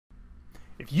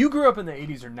If you grew up in the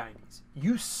 80s or 90s,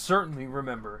 you certainly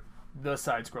remember the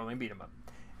side-scrolling beat-em-up.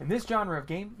 In this genre of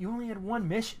game, you only had one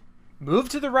mission. Move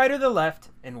to the right or the left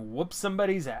and whoop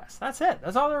somebody's ass. That's it.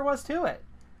 That's all there was to it.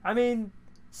 I mean,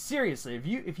 seriously,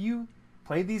 if you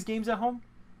played these games at home,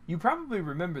 you probably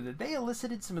remember that they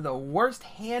elicited some of the worst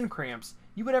hand cramps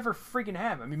you would ever freaking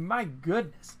have. I mean, my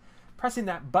goodness. Pressing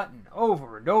that button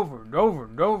over and over and over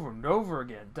and over and over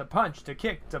again. To punch, to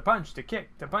kick, to punch, to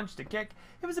kick, to punch, to kick.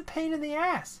 It was a pain in the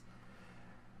ass.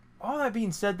 All that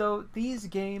being said, though, these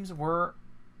games were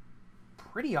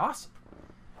pretty awesome.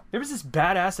 There was this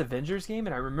badass Avengers game,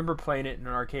 and I remember playing it in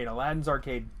an arcade, Aladdin's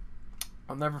Arcade.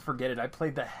 I'll never forget it. I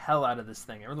played the hell out of this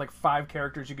thing. There were like 5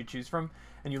 characters you could choose from,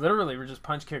 and you literally were just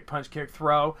punch, kick,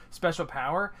 throw, special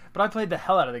power. But I played the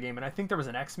hell out of the game, and I think there was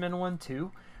an X-Men one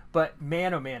too. But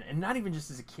man, oh man, and not even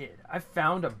just as a kid. I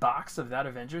found a box of that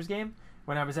Avengers game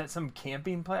when I was at some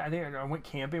camping place. I think I went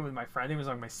camping with my friend. I think it was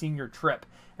like my senior trip,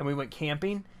 and we went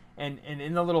camping. And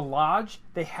in the little lodge,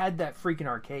 they had that freaking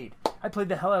arcade. I played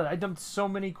the hell out of it. I dumped so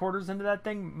many quarters into that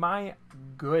thing. My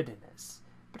goodness.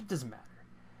 But it doesn't matter.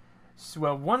 So,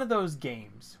 well, one of those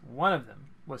games, one of them,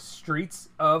 was Streets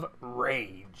of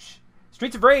Rage.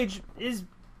 Streets of Rage is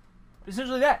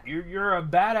essentially that. You're a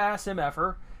badass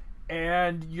MFer,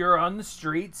 and you're on the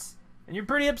streets, and you're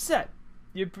pretty upset.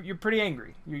 You're pretty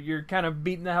angry. You're kind of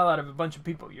beating the hell out of a bunch of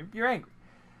people. You're angry.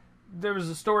 There was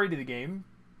a story to the game.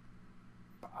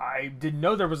 I didn't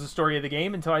know there was a story of the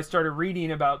game until I started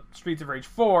reading about Streets of Rage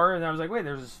 4, and I was like, wait,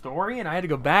 there's a story? And I had to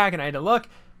go back and I had to look.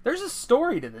 There's a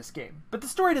story to this game, but the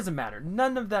story doesn't matter.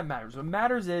 None of that matters. What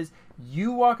matters is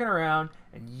you walking around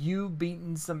and you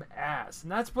beating some ass,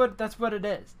 and that's what it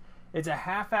is. It's a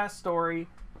half-ass story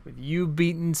with you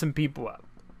beating some people up.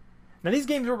 Now, these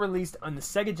games were released on the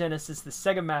Sega Genesis, the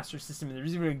Sega Master System, and there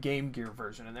was even a Game Gear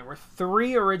version, and there were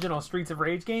 3 original Streets of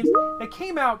Rage games that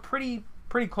came out pretty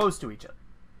close to each other.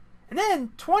 And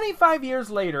then, 25 years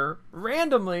later,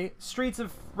 randomly, Streets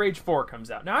of Rage 4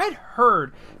 comes out. Now, I'd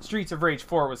heard Streets of Rage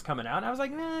 4 was coming out, and I was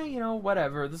like,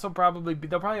 whatever. They'll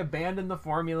probably abandon the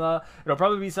formula. It'll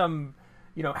probably be some,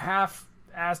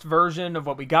 half-assed version of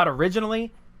what we got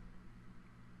originally.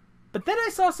 But then I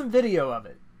saw some video of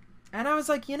it, and I was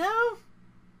like,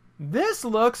 this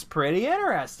looks pretty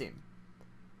interesting.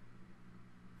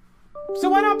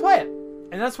 So why not play it?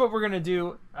 And that's what we're going to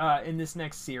do in this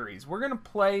next series. We're going to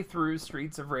play through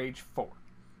Streets of Rage 4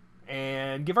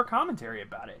 and give our commentary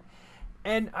about it.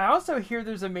 And I also hear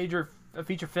there's a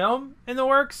feature film in the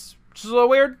works, which is a little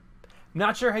weird.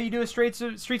 Not sure how you do a Streets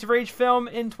of Rage film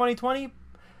in 2020.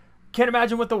 Can't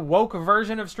imagine what the woke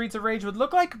version of Streets of Rage would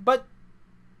look like, but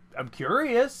I'm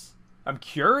curious.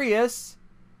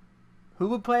 Who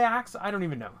would play Axe? I don't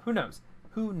even know.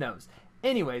 Who knows?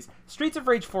 Anyways, Streets of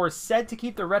Rage 4 is said to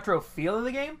keep the retro feel of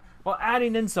the game while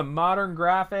adding in some modern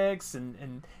graphics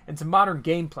and some modern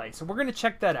gameplay. So we're going to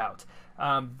check that out.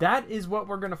 That is what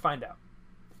we're going to find out.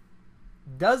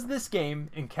 Does this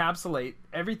game encapsulate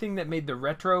everything that made the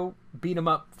retro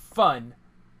beat-em-up fun,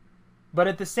 but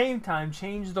at the same time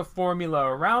change the formula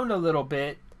around a little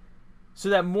bit so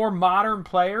that more modern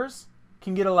players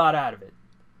can get a lot out of it?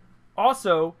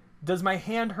 Also, does my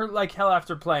hand hurt like hell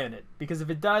after playing it? Because if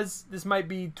it does, this might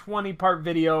be 20-part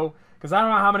video, because I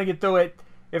don't know how I'm going to get through it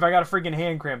if I got a freaking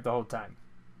hand cramp the whole time.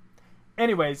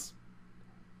 Anyways,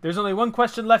 there's only one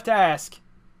question left to ask,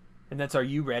 and that's, are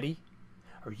you ready?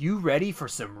 Are you ready for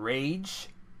some rage?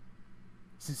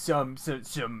 Some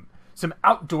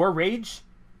outdoor rage?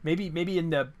 Maybe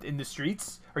in the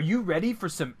streets? Are you ready for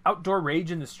some outdoor rage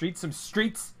in the streets? Some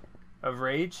Streets of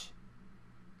Rage?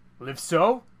 Well, if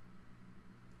so,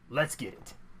 let's get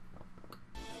it.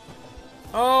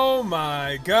 Oh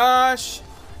my gosh.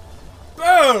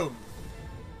 Boom!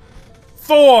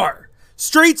 4!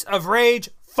 Streets of Rage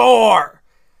 4!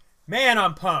 Man,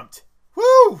 I'm pumped.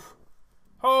 Woo!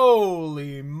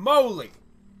 Holy moly.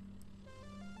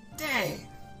 Dang.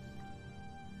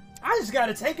 I just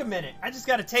gotta take a minute. I just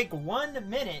gotta take 1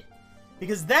 minute,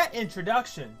 because that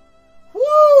introduction,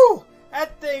 woo!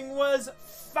 That thing was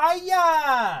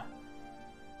fire!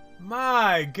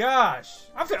 My gosh.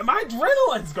 My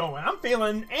adrenaline's going. I'm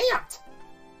feeling amped.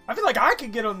 I feel like I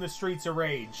could get on the Streets of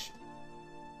Rage.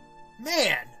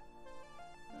 Man.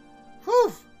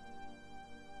 Whew.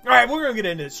 Alright, we're going to get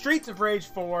into it. Streets of Rage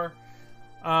 4.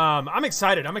 I'm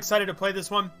excited. I'm excited to play this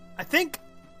one.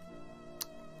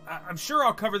 I'm sure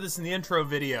I'll cover this in the intro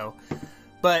video,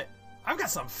 but I've got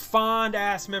some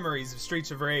fond-ass memories of Streets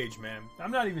of Rage, man.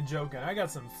 I'm not even joking. I got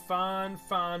some fond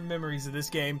memories of this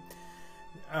game.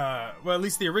 Well, at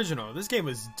least the original. This game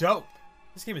was dope.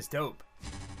 This game is dope.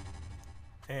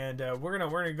 And we're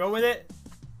gonna go with it.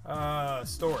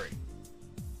 Story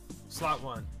slot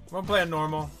 1. We'll play a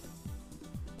normal.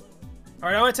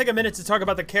 Alright, I want to take a minute to talk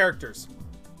about the characters.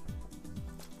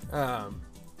 I'm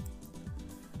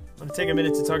going to take a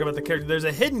minute to talk about the character. There's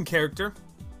a hidden character,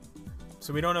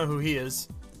 so we don't know who he is.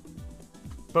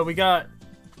 But we got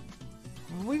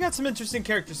some interesting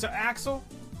characters. So Axel,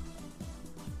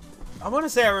 I want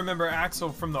to say I remember Axel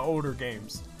from the older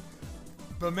games,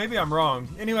 but maybe I'm wrong.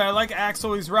 Anyway, I like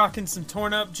Axel. He's rocking some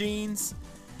torn up jeans.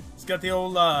 He's got the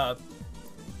old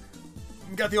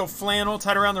flannel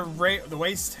tied around the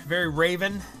waist. Very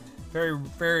Raven,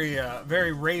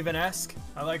 very Raven-esque.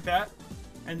 I like that.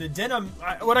 And the denim,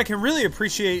 what I can really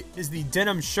appreciate is the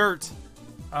denim shirt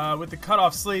with the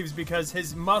cut-off sleeves because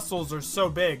his muscles are so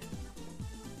big.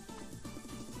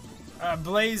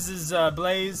 Blaze is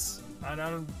Blaze.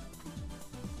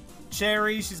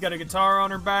 Cherry, she's got a guitar on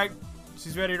her back.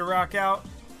 She's ready to rock out.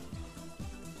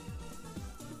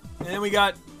 And then we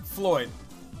got Floyd.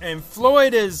 And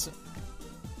Floyd's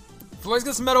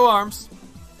got some metal arms.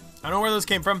 I don't know where those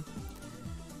came from.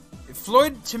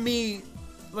 Floyd, to me,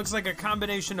 looks like a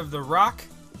combination of The Rock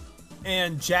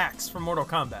and Jax from Mortal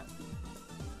Kombat.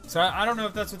 So I don't know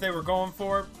if that's what they were going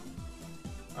for.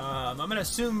 I'm going to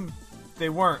assume they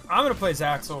weren't. I'm going to play as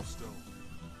Axel still.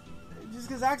 Just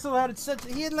because Axel had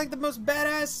he had like the most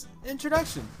badass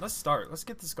introduction. Let's start. Let's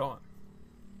get this going.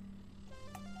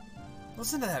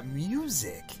 Listen to that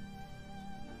music.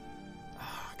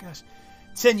 Oh, gosh.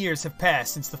 10 years have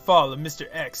passed since the fall of Mr.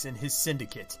 X and his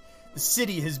syndicate. The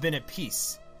city has been at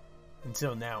peace.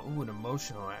 Until now. Ooh, an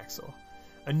emotional Axel.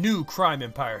 A new crime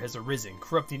empire has arisen,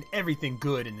 corrupting everything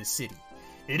good in the city.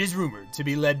 It is rumored to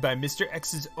be led by Mr.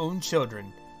 X's own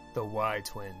children, the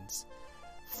Y-Twins.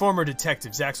 Former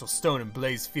detectives Axel Stone and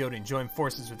Blaze Fielding join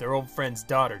forces with their old friend's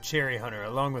daughter, Cherry Hunter,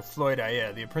 along with Floyd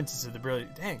Aya, the apprentice of the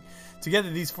brilliant... Dang. Together,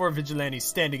 these 4 vigilantes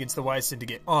stand against the Y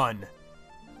Syndicate on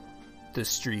the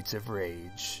Streets of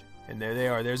Rage. And there they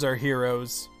are. There's our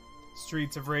heroes.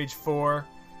 Streets of Rage 4.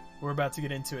 We're about to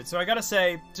get into it. So I gotta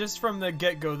say, just from the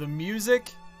get-go, the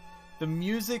music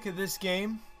of this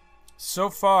game, so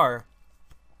far,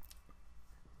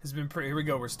 has been pretty... Here we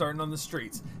go. We're starting on the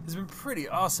streets. Has been pretty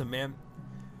awesome, man.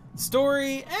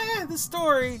 Story, the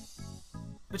story.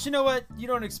 But you know what? You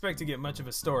don't expect to get much of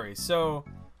a story. So,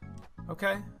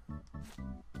 okay.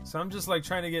 So I'm just like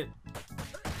trying to get...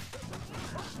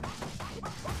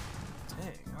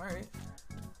 Dang, alright.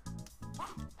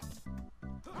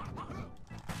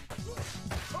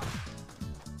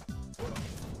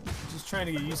 Just trying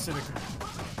to get used to the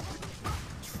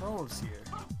controls here.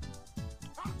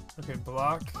 Okay,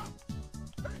 block.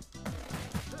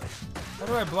 How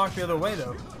do I block the other way,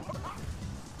 though?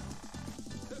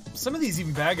 Some of these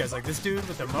even bad guys, like this dude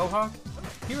with the mohawk,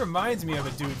 he reminds me of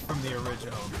a dude from the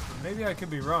original. Maybe I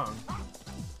could be wrong.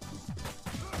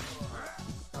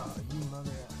 Oh, you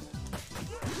mother...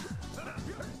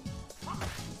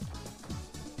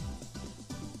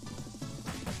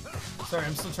 Sorry,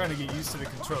 I'm still trying to get used to the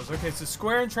controls. Okay, so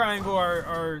square and triangle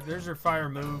are there's your fire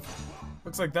move.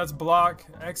 Looks like that's block.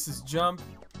 X is jump.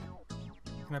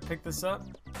 Can I pick this up?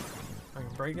 I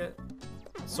can break it.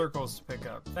 Circles to pick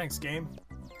up. Thanks, game.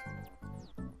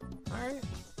 Alright.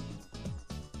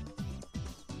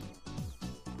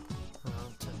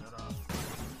 I'll turn that off.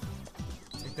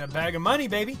 Take that bag of money,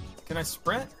 baby. Can I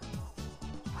sprint?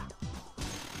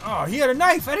 Oh, he had a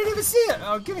knife. I didn't even see it.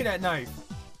 Oh, give me that knife.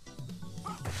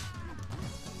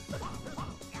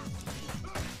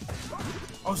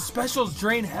 Oh, specials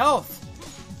drain health.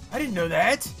 I didn't know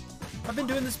that. I've been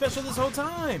doing the special this whole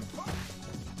time.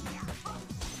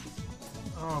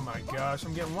 Oh my gosh,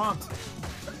 I'm getting whomped.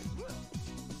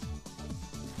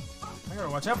 I gotta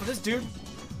watch out for this dude.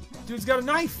 Dude's got a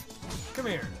knife. Come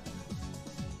here.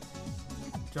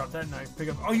 Drop that knife. Pick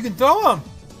up. Oh, you can throw him.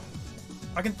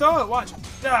 I can throw it. Watch.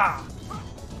 Ah.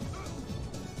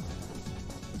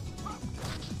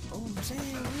 Oh,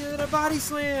 dang. You had a body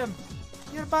slam.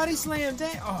 You had a body slam.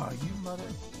 Dang. Oh, you mother.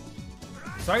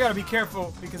 So I gotta be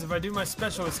careful because if I do my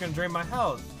special, it's gonna drain my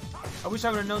health. I wish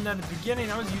I would have known that at the beginning.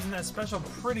 I was using that special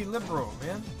pretty liberal,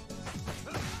 man.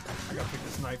 I gotta pick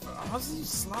this knife up. How's he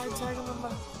slide tagging on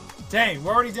my... Dang,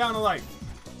 we're already down to life.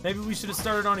 Maybe we should have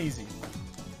started on easy.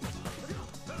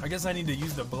 I guess I need to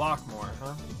use the block more,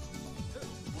 huh?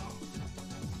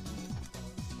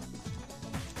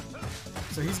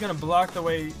 So he's gonna block the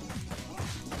way...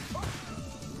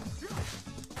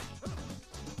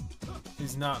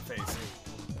 He's not facing.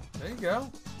 There you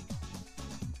go.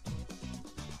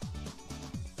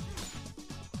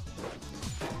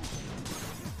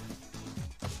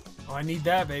 Oh, I need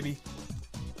that, baby.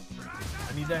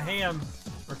 I need that ham.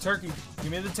 Or turkey.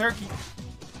 Give me the turkey.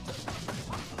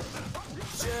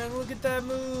 Shang, look at that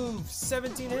move.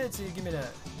 17 hits. Here, give me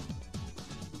that.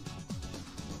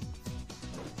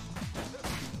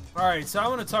 Alright, so I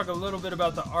want to talk a little bit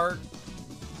about the art.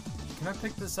 Can I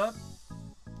pick this up?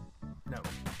 No.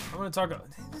 I want to talk...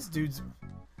 This dude's...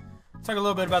 Talk a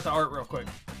little bit about the art real quick.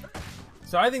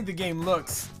 So I think the game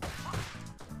looks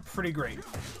pretty great.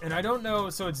 And I don't know...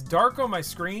 So it's dark on my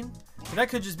screen. But that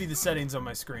could just be the settings on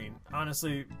my screen.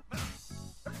 Honestly...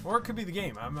 Or it could be the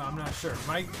game. I'm not sure.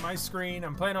 My screen...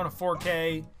 I'm playing on a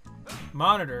 4K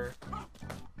monitor.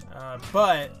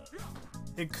 But...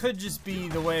 It could just be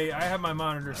the way I have my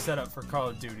monitor set up for Call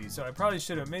of Duty, so I probably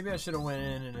should have, maybe I should have went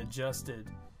in and adjusted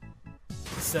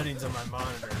the settings on my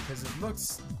monitor, because it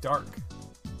looks dark.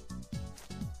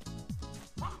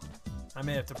 I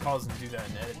may have to pause and do that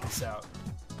and edit this out.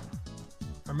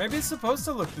 Or maybe it's supposed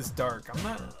to look this dark, I'm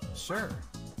not sure.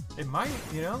 It might,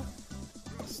 you know?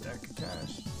 Stack of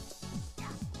cash.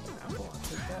 Apple, I'll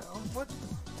take that. Oh, what?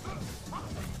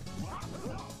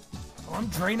 Oh, I'm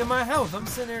draining my health, I'm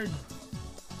sitting there...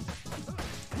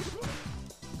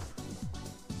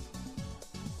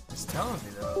 Telling me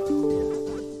though.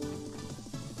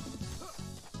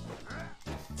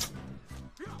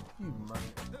 You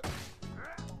money.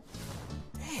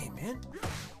 Dang, man.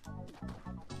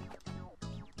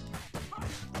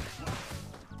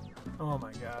 Oh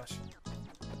my gosh.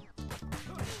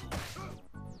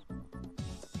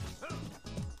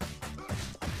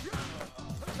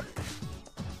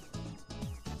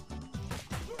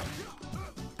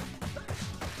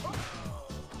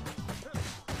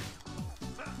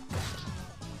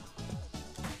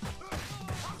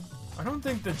 I don't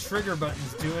think the trigger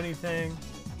buttons do anything.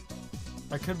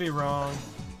 I could be wrong.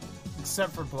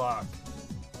 Except for block.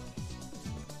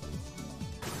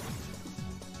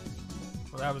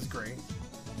 Well, that was great.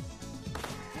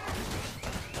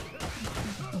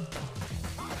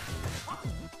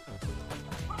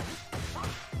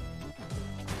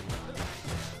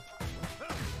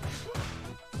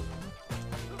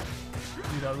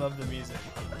 Dude, I love the music.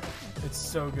 It's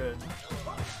so good.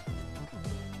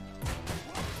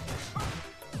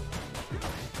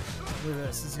 Look at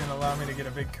this. This is going to allow me to get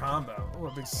a big combo. Oh,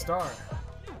 a big star.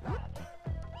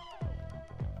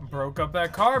 Broke up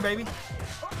that car, baby.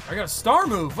 I got a star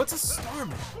move. What's a star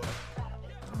move? I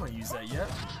don't want to use that yet.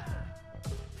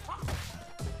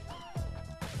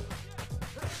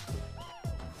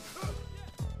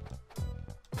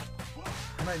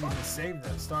 I might need to save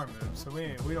that star move, so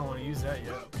we don't want to use that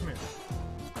yet. Come here.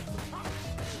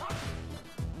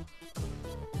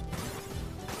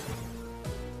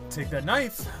 Take that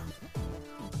knife.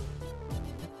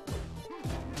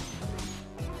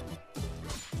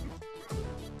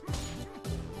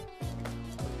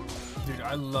 Dude,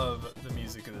 I love the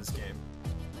music of this game.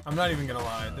 I'm not even gonna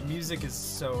lie. The music is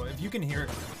so... If you can hear it...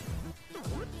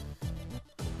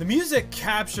 The music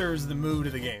captures the mood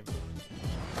of the game.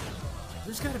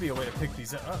 There's gotta be a way to pick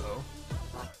these up. Uh-oh.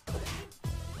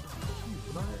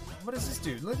 What is this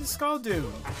dude? Look at this skull dude.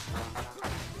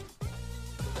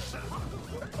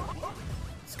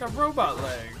 He's got robot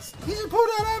legs. He just pulled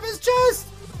that out of his chest!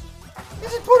 He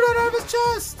just pulled that out of his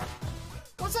chest!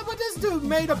 What's up with this dude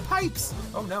made of pipes?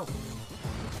 Oh no.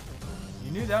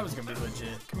 You knew that was gonna be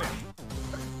legit. Come here.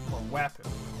 I'm gonna whap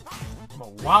him. I'm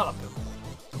gonna wallop him.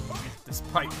 This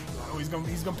pipe. Oh, he's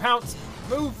gonna pounce.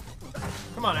 Move.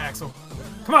 Come on, Axel.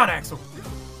 Come on, Axel.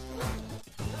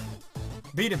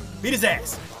 Beat him. Beat his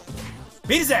ass.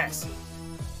 Beat his ass.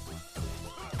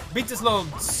 Beat this little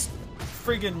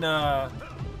friggin' No!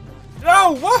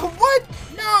 What?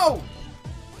 No!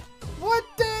 What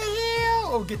the hell?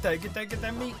 Oh, get that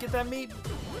meat. Get that meat.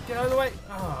 Get out of the way.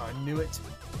 Oh, I knew it.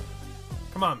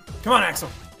 Come on. Come on, Axel.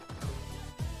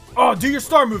 Oh, do your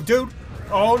star move, dude.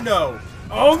 Oh, no.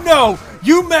 Oh, no.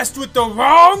 You messed with the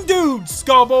wrong dude,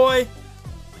 Skullboy.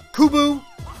 Kubu.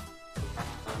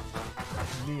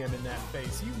 Knee him in that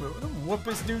face. You whoop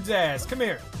this dude's ass. Come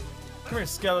here. Come here,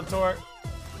 Skeletor.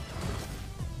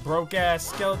 Broke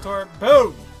ass Skeletor.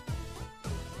 Boom.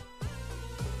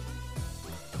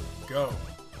 Go.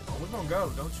 Oh, we're gonna go.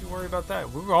 Don't you worry about that.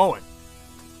 We're going.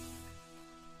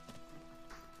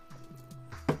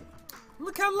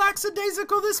 Look how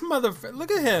lackadaisical this motherfucker.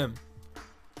 Look at him.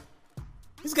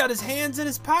 He's got his hands in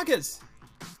his pockets.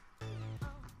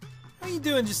 How you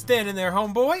doing just standing there,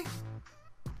 homeboy?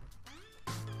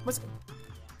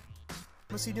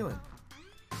 What's he doing?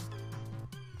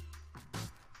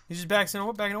 He's just backing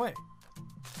away.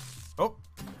 Oh.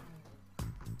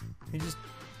 He just...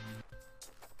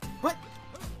 What?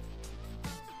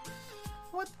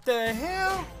 What the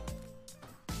hell?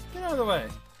 Get out of the way.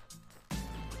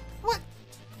 What?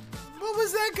 What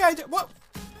was that guy do? What?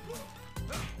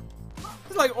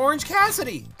 He's like Orange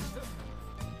Cassidy.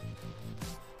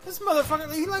 This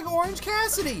motherfucker, he like Orange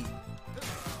Cassidy.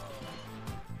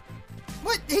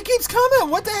 What? He keeps coming.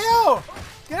 What the hell?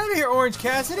 Get out of here, Orange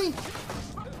Cassidy.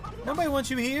 Nobody wants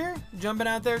you here. Jumping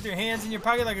out there with your hands in your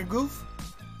pocket like a goof.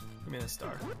 Give me a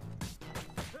star.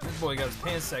 This boy got his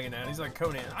pants sagging out. He's like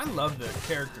Conan. I love the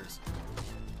characters.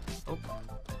 Oh.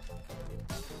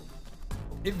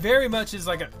 It very much is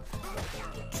like a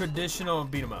traditional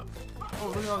beat 'em up. Oh,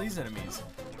 look at all these enemies.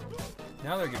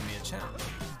 Now they're giving me a challenge.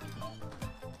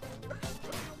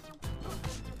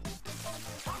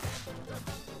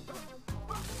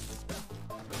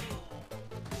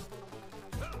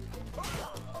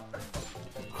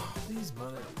 Oh, these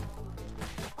mother...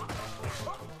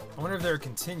 I wonder if there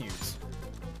continues.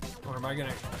 Or am I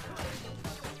gonna...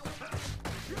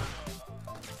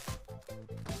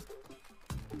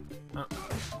 Oh.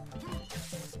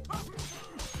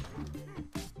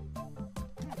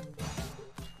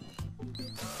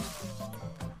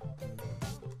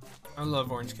 I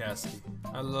love Orange Cassidy.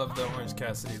 I love the Orange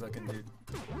Cassidy looking dude.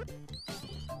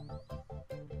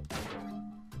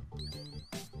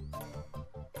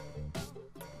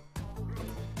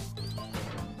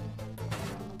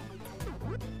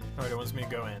 Alright, it wants me to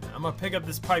go in. I'm gonna pick up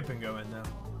this pipe and go in now.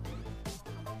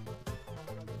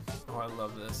 Oh, I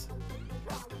love this.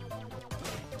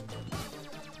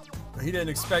 He didn't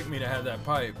expect me to have that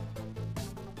pipe.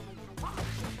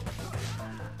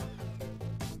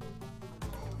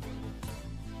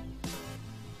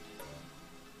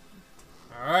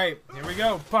 Alright, here we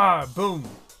go. Bah, boom.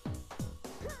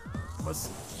 What's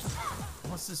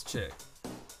this chick?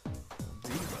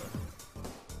 Diva.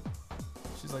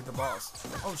 She's like the boss.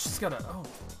 Oh, she's got a... Oh,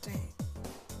 dang.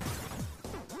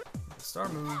 Star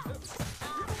move.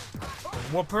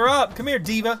 Whoop her up. Come here,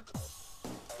 Diva.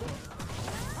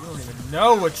 You don't even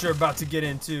know what you're about to get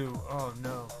into. Oh,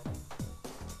 no.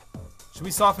 Should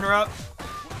we soften her up?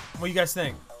 What do you guys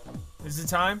think? Is it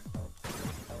time?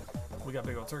 We got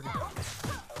big old turkey.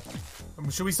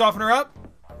 Should we soften her up?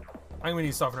 I think we need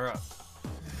to soften her up.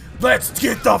 Let's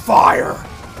get the fire!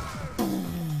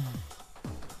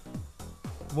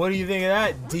 What do you think of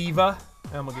that, Diva?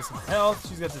 I'm gonna get some health.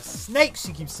 She's got this snake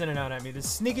she keeps sending out at me. This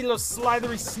sneaky little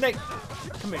slithery snake.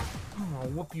 Come here. I'm gonna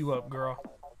whoop you up, girl.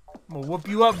 I'm gonna whoop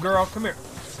you up, girl. Come here.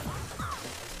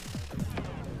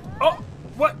 Oh,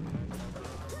 what?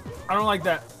 I don't like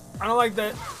that. I don't like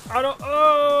that. I don't.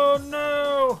 Oh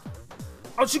no.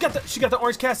 Oh, she got the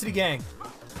Orange Cassidy gang.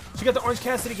 She got the Orange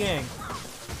Cassidy gang.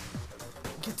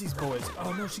 Get these boys.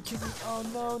 Oh no, she kicked me. Oh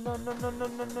no, no, no, no, no,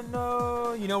 no, no,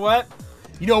 no. You know what?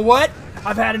 You know what?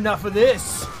 I've had enough of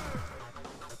this.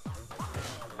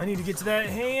 I need to get to that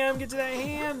ham. Get to that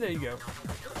ham. There you go.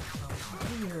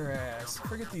 Give me her ass.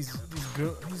 Forget these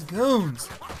goons.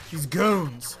 These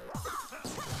goons.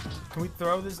 Can we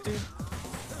throw this dude?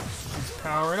 She's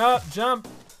powering up. Jump.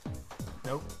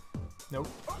 Nope. Nope.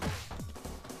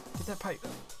 Get that pipe.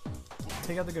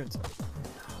 Take out the goons.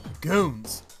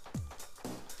 Goons.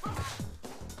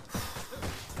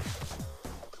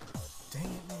 Dang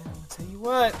it, man. I'm gonna tell you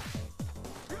what.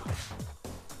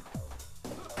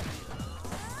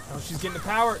 Oh, she's getting the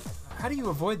power. How do you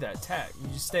avoid that attack? You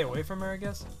just stay away from her, I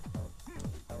guess?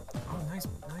 Oh, nice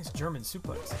German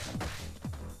suplex.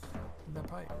 Get that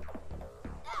pipe.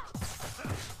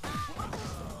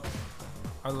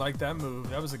 I like that move.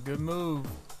 That was a good move.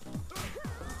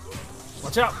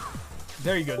 Watch out!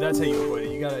 There you go. That's how you avoid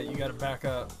it. You gotta back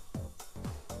up.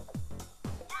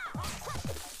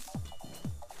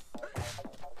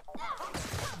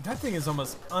 That thing is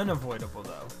almost unavoidable,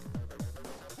 though.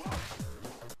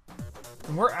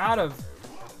 And we're out of...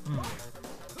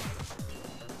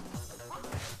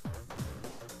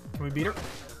 Can we beat her?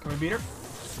 Can we beat her?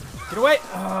 Get away!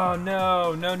 Oh,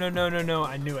 no. No, no, no, no, no.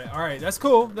 I knew it. Alright, that's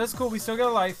cool. That's cool. We still got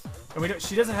a life. And we don't,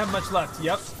 she doesn't have much left.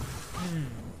 Yep.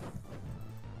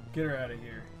 Get her out of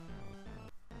here.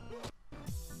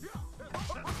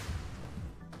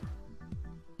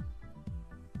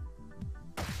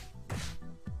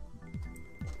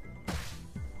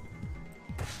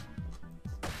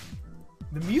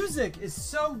 The music is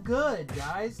so good,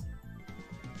 guys.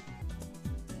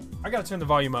 I gotta turn the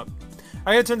volume up.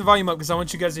 I gotta turn the volume up because I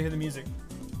want you guys to hear the music.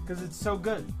 Because it's so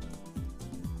good.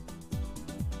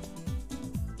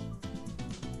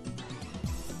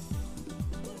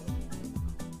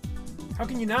 How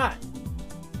can you not?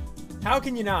 How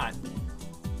can you not?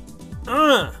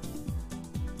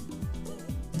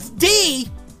 D?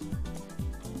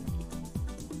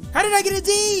 How did I get a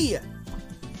D?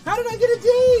 How did I get a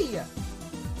D?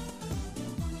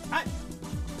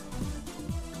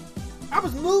 I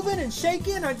was moving and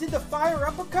shaking. I did the fire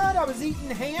uppercut. I was eating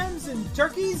hams and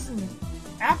turkeys and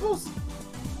Apples?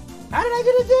 How did I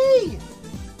get a D?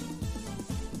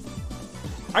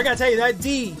 I gotta tell you,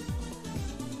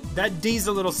 that D's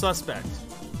a little suspect.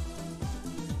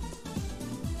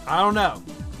 I don't know.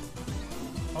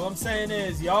 All I'm saying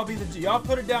is, y'all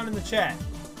put it down in the chat.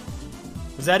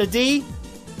 Was that a D?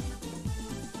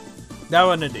 That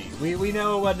wasn't a D. We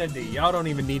know it wasn't a D. Y'all don't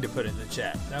even need to put it in the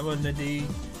chat. That wasn't a D.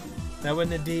 That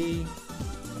wasn't a D.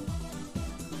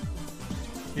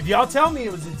 If y'all tell me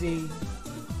it was a D,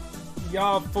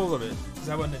 y'all full of it. Because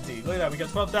that wasn't a D. Look at that. We got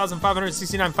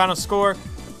 12,569 final score.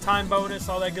 Time bonus,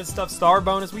 all that good stuff. Star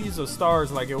bonus. We use those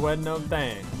stars like it wasn't no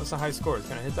thing. What's the high scores?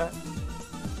 Can I hit that?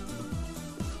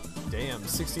 Damn,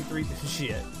 63.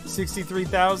 Shit.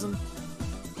 63,000? You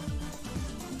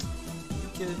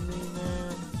kidding me,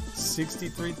 man?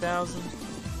 63,000?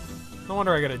 No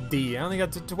wonder I got a D. I only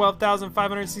got to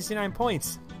 12,569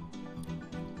 points.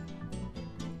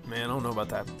 Man, I don't know about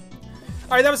that.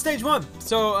 Alright, that was stage 1.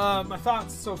 So, my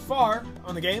thoughts so far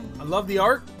on the game. I love the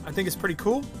art. I think it's pretty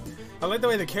cool. I like the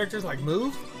way the characters, like,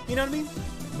 move. You know what I mean?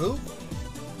 Move.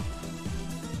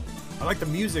 I like the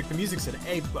music. The music's an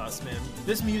A+, man.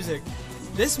 This music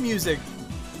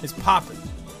is popping.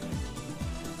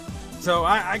 So,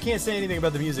 I can't say anything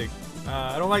about the music.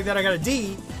 I don't like that I got a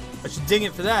D. I should ding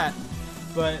it for that.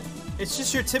 But it's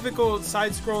just your typical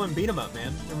side-scrolling beat-em-up,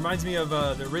 man. It reminds me of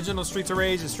the original Streets of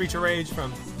Rage, the Streets of Rage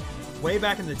from way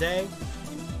back in the day.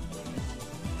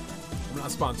 I'm not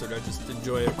sponsored. I just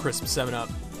enjoy a crisp 7-Up.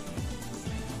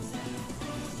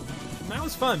 That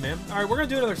was fun, man. All right, we're gonna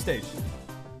do another stage.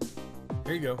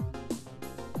 There you go.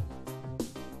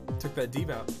 Took that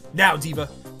diva out. Now, Diva,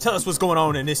 tell us what's going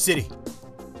on in this city.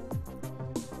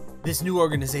 This new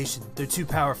organization, they're too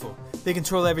powerful. They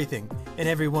control everything and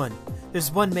everyone.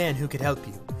 There's one man who could help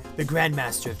you. The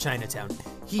Grandmaster of Chinatown.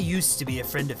 He used to be a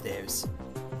friend of theirs.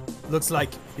 Looks like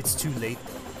it's too late,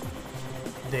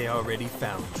 though. They already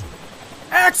found you.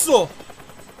 Axel!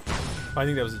 I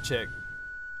think that was a chick.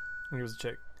 I think it was a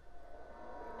chick.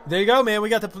 There you go, man. We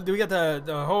got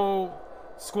the whole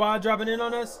squad dropping in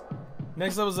on us.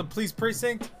 Next level is a police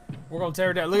precinct. We're gonna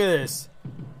tear it down. Look at this.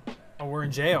 Oh, we're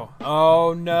in jail.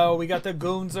 Oh no, we got the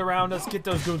goons around us. Get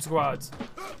those goon squads.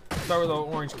 Start with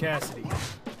old Orange Cassidy.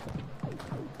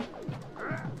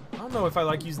 I don't know if I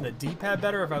like using the D-pad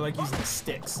better or if I like using the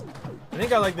sticks. I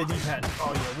think I like the D-pad.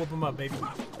 Oh yeah, whoop him up, baby.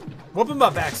 Whoop him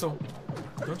up, Axel.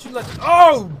 Don't you let them...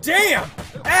 Oh, damn!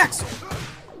 Axel!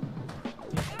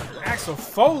 Axel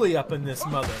Foley up in this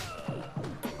mother.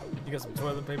 You got some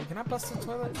toilet paper? Can I bust the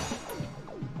toilet?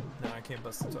 No, I can't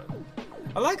bust the toilet.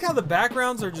 I like how the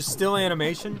backgrounds are just still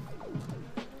animation.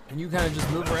 And you kind of just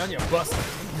move around. Yeah, bust it.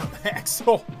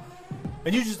 Axel.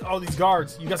 And you just... Oh, these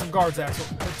guards. You got some guards,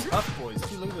 Axel. They're tough boys.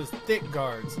 Dude, look at those thick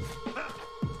guards.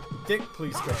 Thick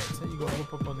police guards. How you gonna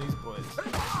whoop up on these boys?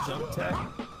 Jump tech.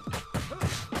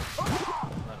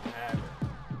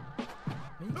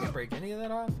 You can't break any of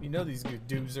that off? You know these good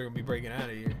dudes are gonna be breaking out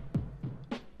of here.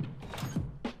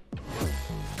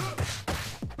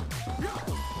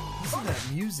 Listen to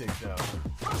that music, though.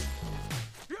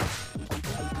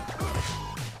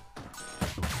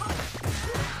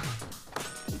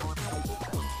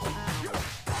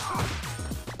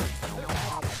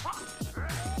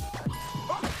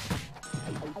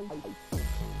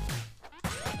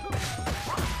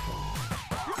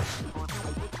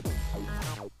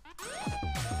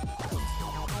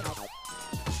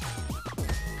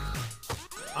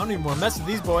 I don't even want to mess with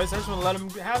these boys. I just want to let them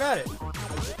have at it. Oh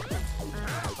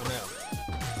no.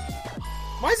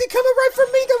 Why is he coming right for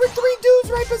me? There were 3 dudes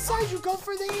right beside you. Go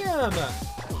for them. You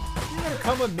gonna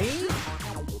come with me?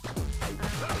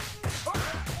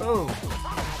 Boom.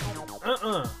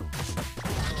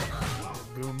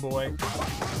 Goon boy.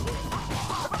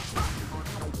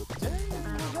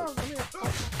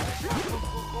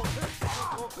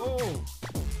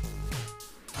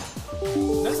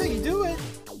 That's how you do it.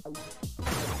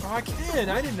 Oh, I can.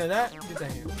 I didn't know that. Get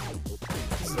that hand.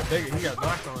 This is a bigger. He got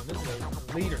locked on. This is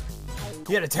a leader.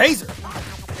 He had a taser.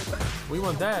 We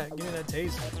want that. Give me that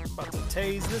taser. I'm about to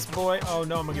tase this boy. Oh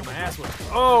no, I'm gonna get my ass whipped.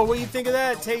 Oh, what do you think of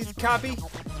that? Tase copy.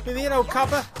 You know,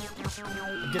 copper.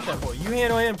 Get that boy. You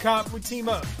handle him, cop. We team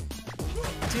up.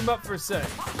 Team up for a sec.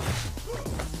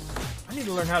 I need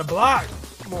to learn how to block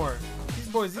more. These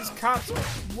boys, these cops are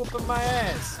whooping my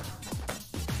ass.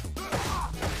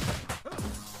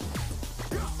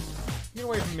 Get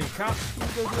away from me, cop. You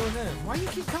go deal with them. Why do you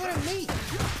keep coming at me?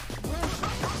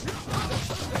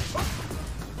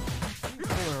 Keep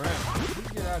pulling around. You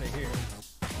get out of here.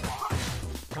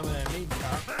 Coming at me,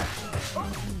 cop.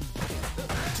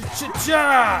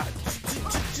 Cha-cha-cha!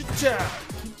 Cha-cha-cha!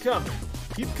 Keep coming.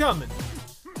 Keep coming.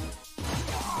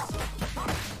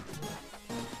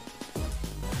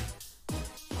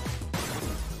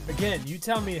 Again, you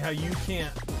tell me how you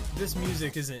can't. This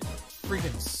music isn't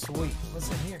freaking sweet. What's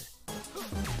in here?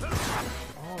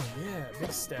 Oh yeah,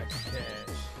 big stack of cash.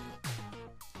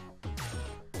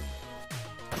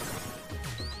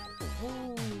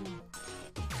 Ooh.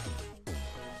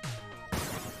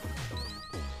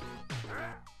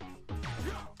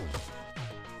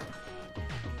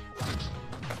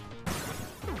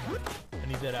 I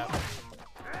need that apple.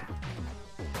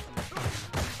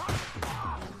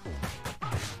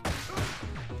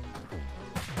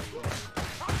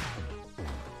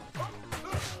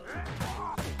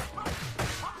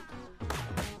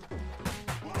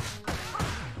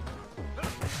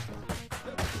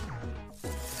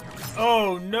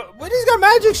 Oh no! What? He's got a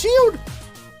magic shield.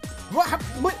 What?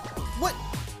 What?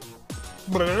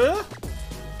 Bruh.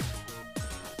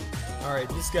 All right,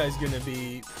 this guy's gonna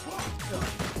be.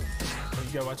 Oh,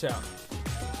 you gotta watch out.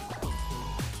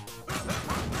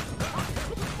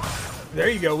 There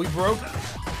you go. We broke.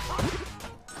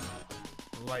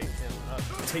 Light him up.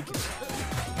 Take it.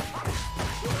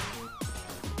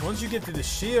 Once you get to the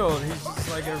shield, he's just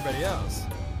like everybody else.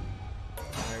 All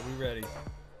right, we ready.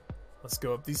 Let's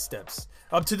go up these steps.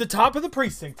 Up to the top of the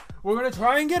precinct. We're gonna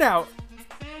try and get out.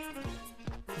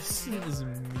 Listen to this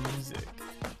music.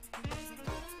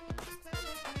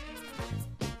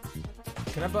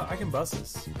 Can I can bust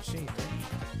this machine, right?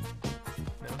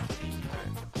 No?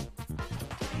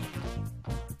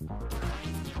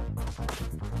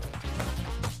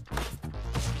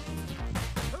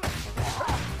 Alright.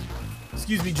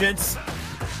 Excuse me, gents.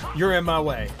 You're in my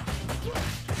way.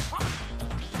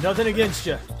 Nothing against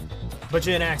you. But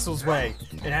you're in Axel's way.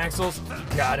 And Axel's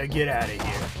gotta get out of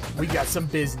here. We got some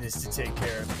business to take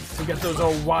care of. We got those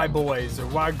old Y boys or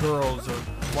Y girls or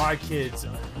Y kids.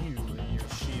 You and your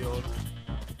shield.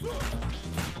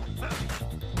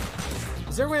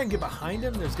 Is there a way I can get behind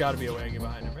him? There's gotta be a way I can get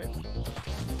behind him, right?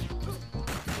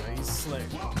 Yeah, he's slick.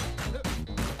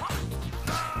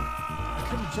 I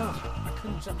couldn't jump. I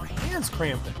couldn't jump. My hand's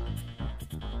cramping.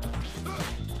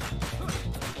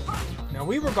 Now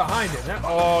we were behind him.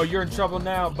 Oh, you're in trouble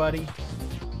now, buddy.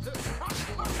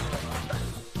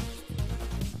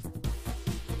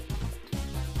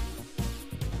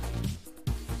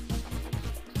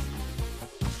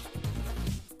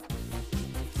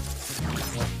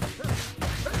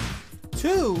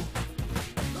 Two?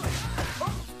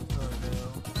 Oh no.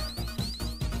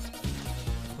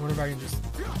 I wonder if I can just.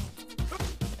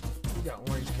 We got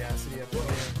Orange Cassidy up there.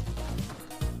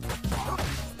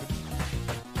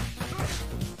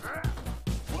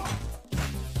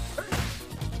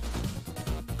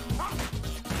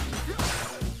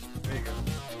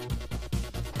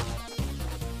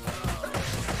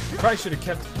 Probably should have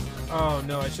kept. Oh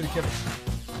no, I should have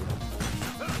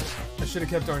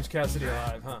kept Orange Cassidy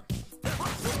alive, huh?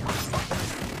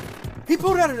 He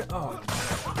pulled out an. Oh.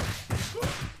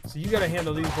 So you gotta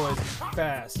handle these boys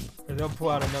fast, or they'll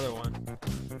pull out another one.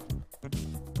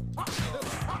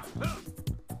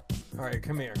 All right,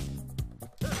 come here.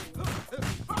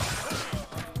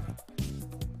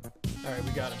 All right,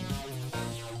 we got him.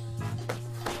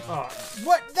 Oh,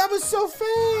 what? That was so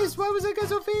fast! Why was that guy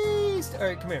so fast?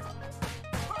 Alright, come here.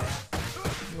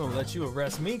 I'm gonna let you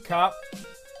arrest me, cop.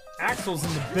 Axel's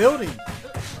in the building,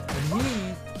 and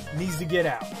he needs to get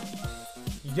out.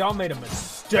 Y'all made a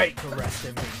mistake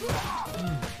arresting me.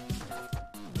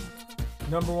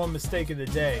 Number one mistake of the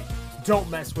day. Don't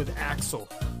mess with Axel.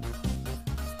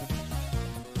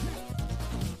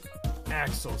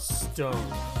 Axel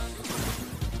Stone.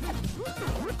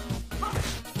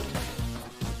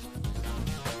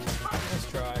 Let's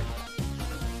try.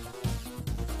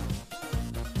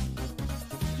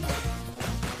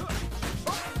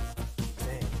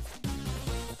 Dang.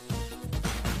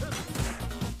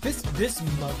 This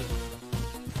mother.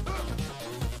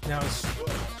 Now it's.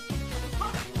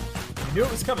 You knew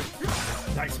it was coming.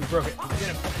 Nice, we broke it.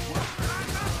 Get him.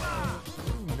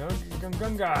 Ooh, no,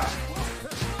 Gunga.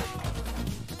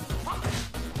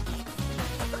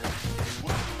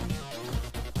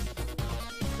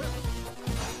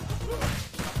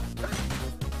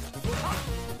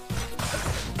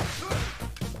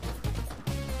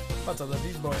 About to let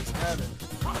these boys have it.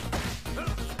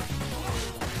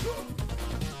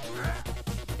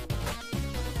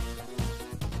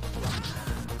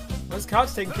 This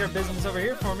cop's taking care of business over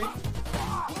here for me.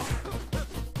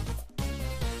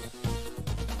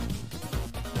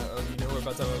 Uh-oh, you know we're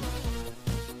about to...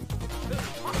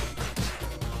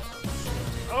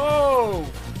 Oh!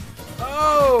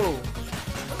 Oh!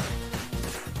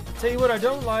 Tell you what I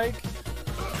don't like.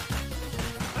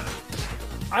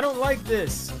 I don't like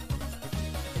this.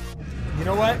 You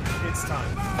know what? It's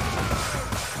time.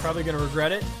 Probably gonna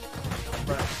regret it,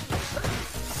 but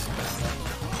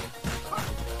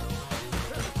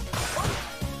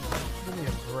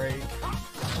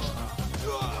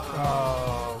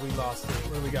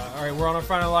we got? All right, we're on our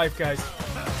final life, guys.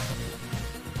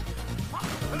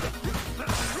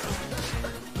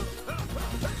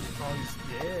 Oh,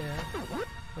 yeah.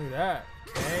 Look at that.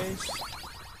 Okay.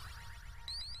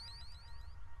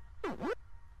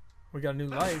 We got a new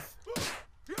life.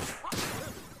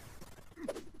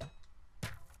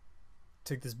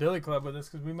 Take this billy club with us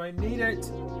because we might need it.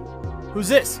 Who's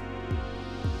this?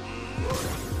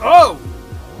 Oh!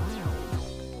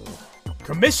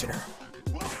 Commissioner!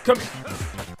 Come here.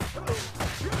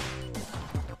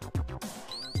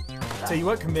 Tell you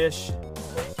what, Commish.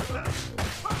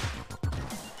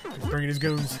 He's bringing his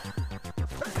goons.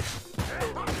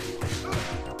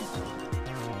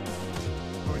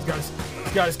 Oh,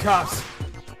 he's got his cops.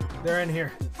 They're in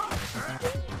here.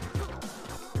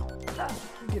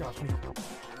 Get off me.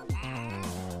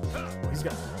 Oh, he's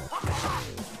got...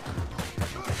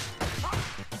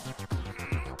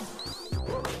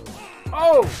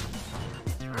 Oh!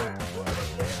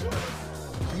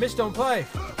 Commish don't play.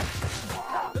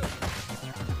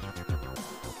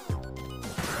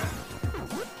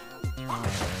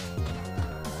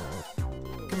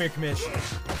 Come here, Commish.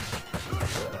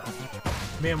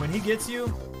 Man, when he gets you,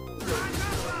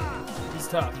 he's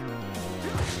tough.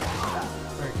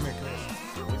 Alright, come here, Commish.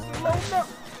 Oh, no!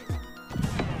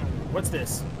 What's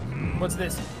this? What's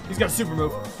this? He's got a super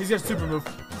move. He's got a super move.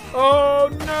 Oh,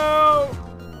 no!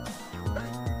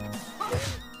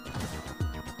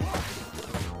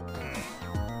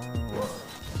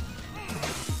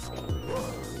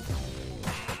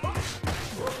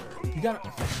 You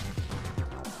gotta...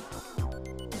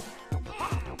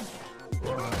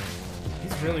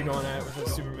 He's really going at it with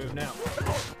his super move now.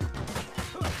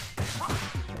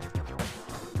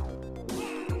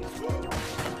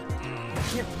 You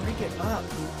can't break it up.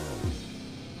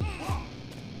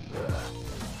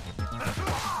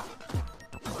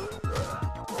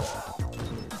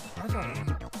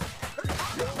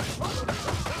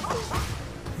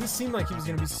 He seemed like he was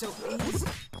gonna be so easy.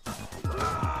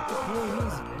 Really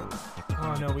easy, man.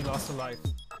 Oh no, we lost a life.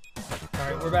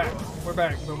 Alright, we're back. We're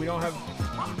back, but we don't have...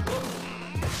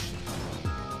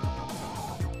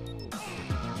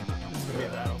 This is gonna be a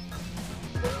battle.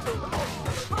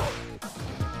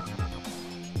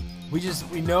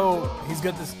 We know he's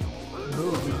got this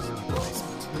move. We just replace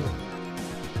it too.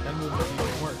 That move is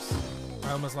even worse.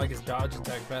 I almost like his dodge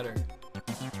attack better.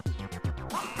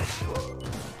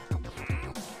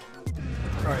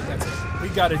 Alright, that's it. We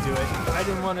gotta do it. I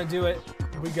didn't want to do it.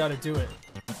 We gotta do it.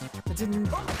 It didn't...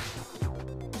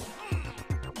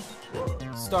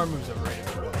 Star moves overrated.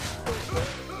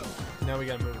 Now we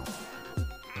gotta move.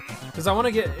 Because I want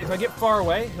to get... If I get far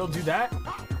away, he'll do that.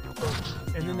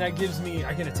 And then that gives me...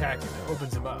 I can attack him. It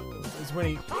opens him up. It's when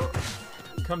he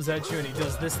comes at you and he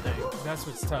does this thing. That's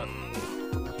what's tough.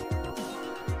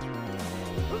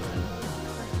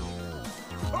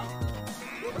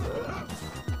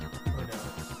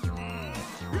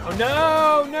 Oh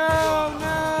no, no,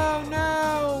 no,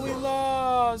 no! We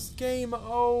lost! Game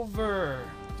over!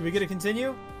 Do we get to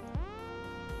continue?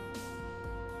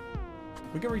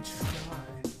 We can retry.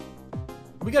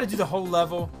 We gotta do the whole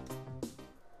level.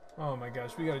 Oh my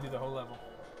gosh, we gotta do the whole level.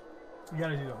 We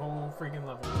gotta do the whole freaking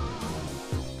level.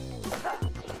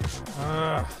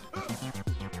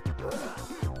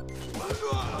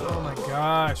 Oh my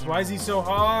gosh, why is he so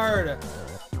hard?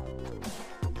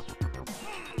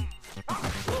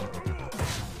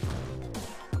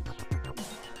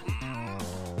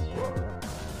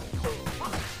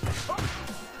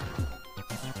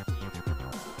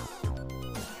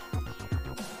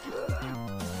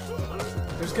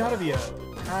 There's gotta be a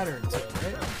pattern to it,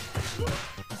 right?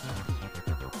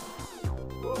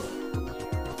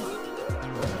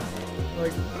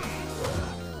 Like...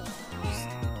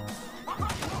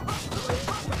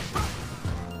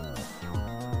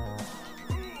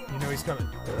 You know he's coming.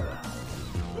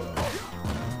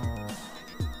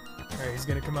 Alright, he's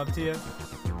gonna come up to you.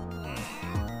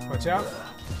 Watch out.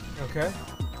 Okay.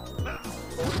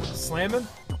 Slam him.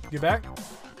 Get back.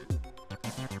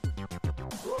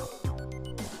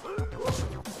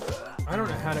 I don't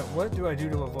know how to... What do I do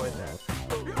to avoid that?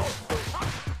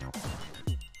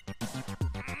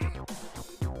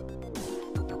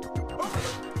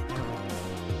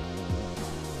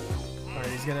 Alright,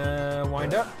 he's gonna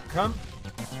wind up. Come.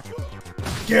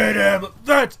 Get him!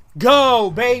 Let's go,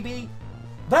 baby!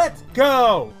 Let's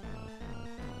go!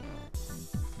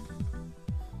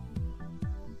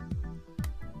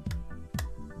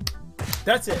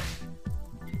 That's it.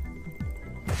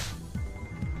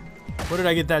 What did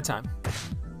I get that time?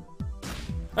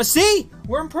 A C!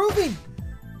 We're improving!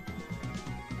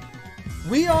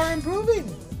 We are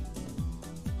improving!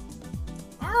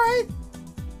 Alright!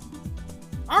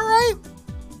 All right.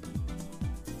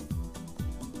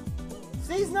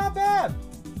 C's not bad.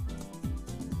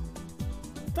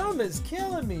 Thumb is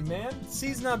killing me, man.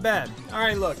 C's not bad. All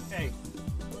right, look.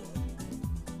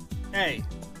 Hey.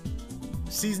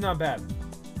 C's not bad.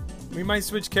 We might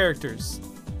switch characters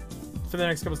for the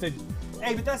next couple stages.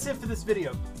 Hey, but that's it for this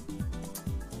video.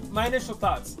 My initial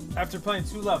thoughts after playing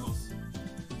 2 levels.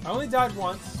 I only died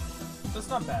once. That's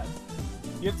not bad.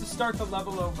 You have to start the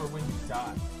level over when you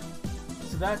die.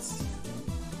 So that's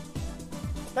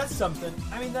something.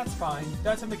 I mean, that's fine.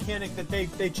 That's a mechanic that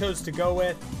they chose to go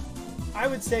with. I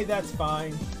would say that's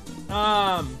fine.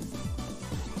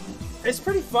 It's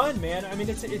pretty fun, man. I mean,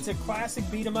 it's a classic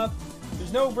beat 'em up.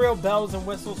 There's no real bells and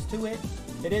whistles to it.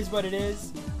 It is what it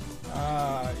is.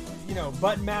 You know,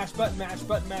 button mash, button mash,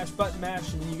 button mash, button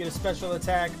mash, and then you get a special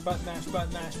attack. Button mash,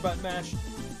 button mash, button mash.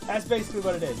 That's basically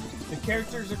what it is. The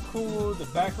characters are cool. The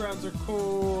backgrounds are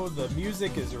cool. The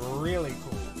music is really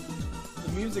cool.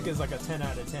 The music is like a 10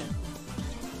 out of 10.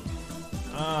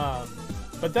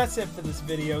 But that's it for this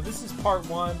video. This is part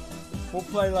 1. We'll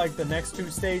play like the next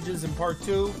 2 stages in part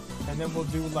 2, and then we'll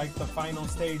do like the final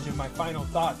stage and my final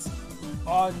thoughts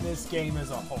on this game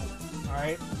as a whole.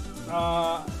 Alright?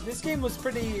 This game was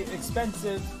pretty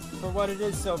expensive for what it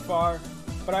is so far,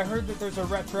 but I heard that there's a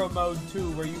retro mode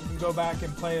too where you can go back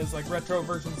and play as like retro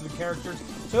versions of the characters,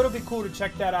 so it'll be cool to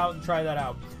check that out and try that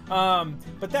out.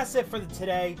 But that's it for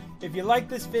today. If you like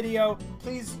this video,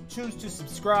 please choose to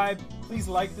subscribe. Please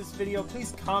like this video.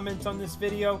 Please comment on this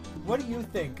video. What do you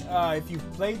think? If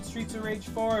you've played Streets of Rage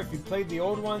 4, if you've played the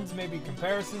old ones, maybe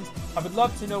comparisons, I would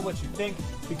love to know what you think,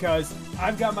 because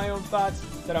I've got my own thoughts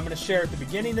that I'm going to share at the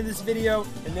beginning of this video,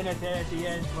 and then at the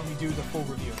end when we do the full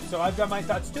review. So I've got my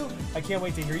thoughts too. I can't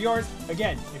wait to hear yours.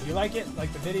 Again, if you like it,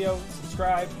 like the video,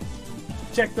 subscribe.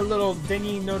 Check the little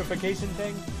dingy notification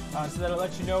thing so that it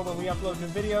lets you know when we upload new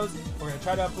videos. We're going to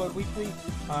try to upload weekly.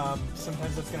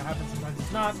 Sometimes that's going to happen, sometimes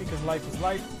it's not, because life is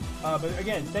life. But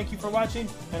again, thank you for watching,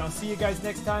 and I'll see you guys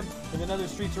next time with another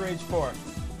Streets of Rage 4.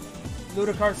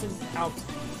 Ludacarson, out.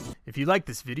 If you like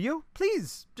this video,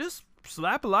 please just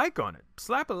slap a like on it.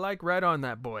 Slap a like right on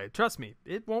that boy. Trust me,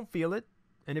 it won't feel it.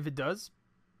 And if it does,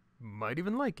 might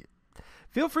even like it.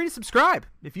 Feel free to subscribe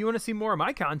if you want to see more of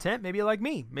my content. Maybe you like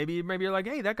me. Maybe you're like,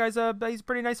 hey, that guy's he's a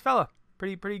pretty nice fella.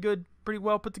 Pretty good, pretty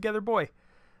well put together boy.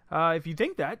 If you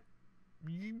think that,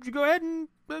 you go ahead and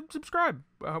subscribe.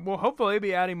 We'll hopefully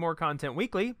be adding more content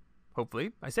weekly.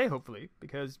 Hopefully. I say hopefully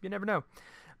because you never know.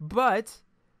 But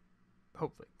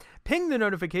hopefully. Ping the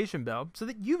notification bell so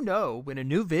that you know when a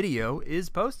new video is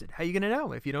posted. How are you going to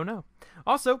know if you don't know?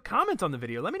 Also, comment on the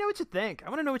video. Let me know what you think. I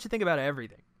want to know what you think about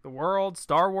everything. The world,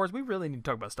 Star Wars. We really need to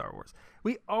talk about Star Wars.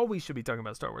 We always should be talking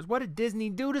about Star Wars. What did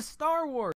Disney do to Star Wars?